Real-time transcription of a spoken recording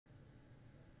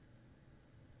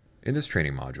In this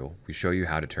training module, we show you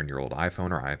how to turn your old iPhone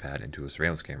or iPad into a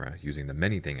surveillance camera using the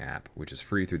ManyThing app, which is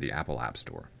free through the Apple App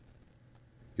Store.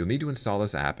 You'll need to install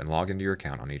this app and log into your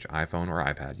account on each iPhone or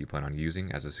iPad you plan on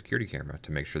using as a security camera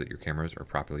to make sure that your cameras are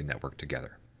properly networked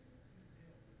together.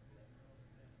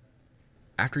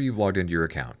 After you've logged into your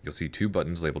account, you'll see two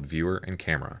buttons labeled Viewer and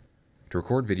Camera. To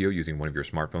record video using one of your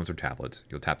smartphones or tablets,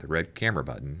 you'll tap the red Camera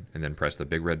button and then press the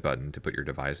big red button to put your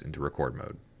device into record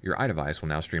mode. Your iDevice will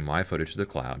now stream live footage to the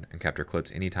cloud and capture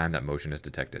clips anytime that motion is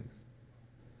detected.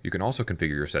 You can also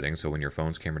configure your settings so when your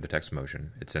phone's camera detects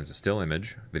motion, it sends a still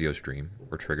image, video stream,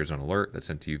 or triggers an alert that's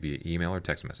sent to you via email or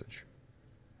text message.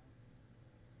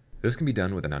 This can be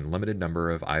done with an unlimited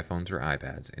number of iPhones or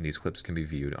iPads, and these clips can be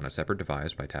viewed on a separate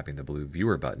device by tapping the blue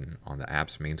Viewer button on the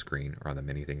app's main screen or on the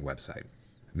ManyThing website.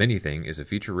 ManyThing is a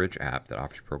feature-rich app that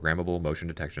offers programmable motion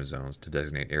detection zones to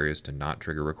designate areas to not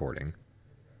trigger recording,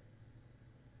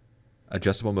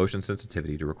 adjustable motion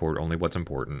sensitivity to record only what's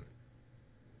important,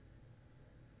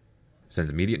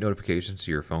 sends immediate notifications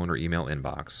to your phone or email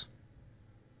inbox,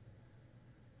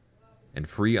 and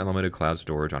free unlimited cloud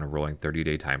storage on a rolling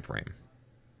 30-day time frame.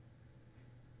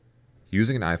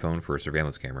 Using an iPhone for a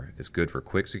surveillance camera is good for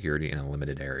quick security in a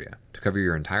limited area. To cover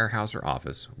your entire house or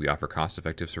office, we offer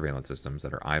cost-effective surveillance systems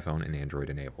that are iPhone and Android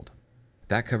enabled.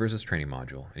 That covers this training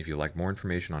module. If you'd like more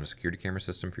information on a security camera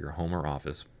system for your home or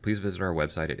office, please visit our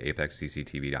website at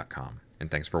apexcctv.com. And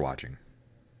thanks for watching.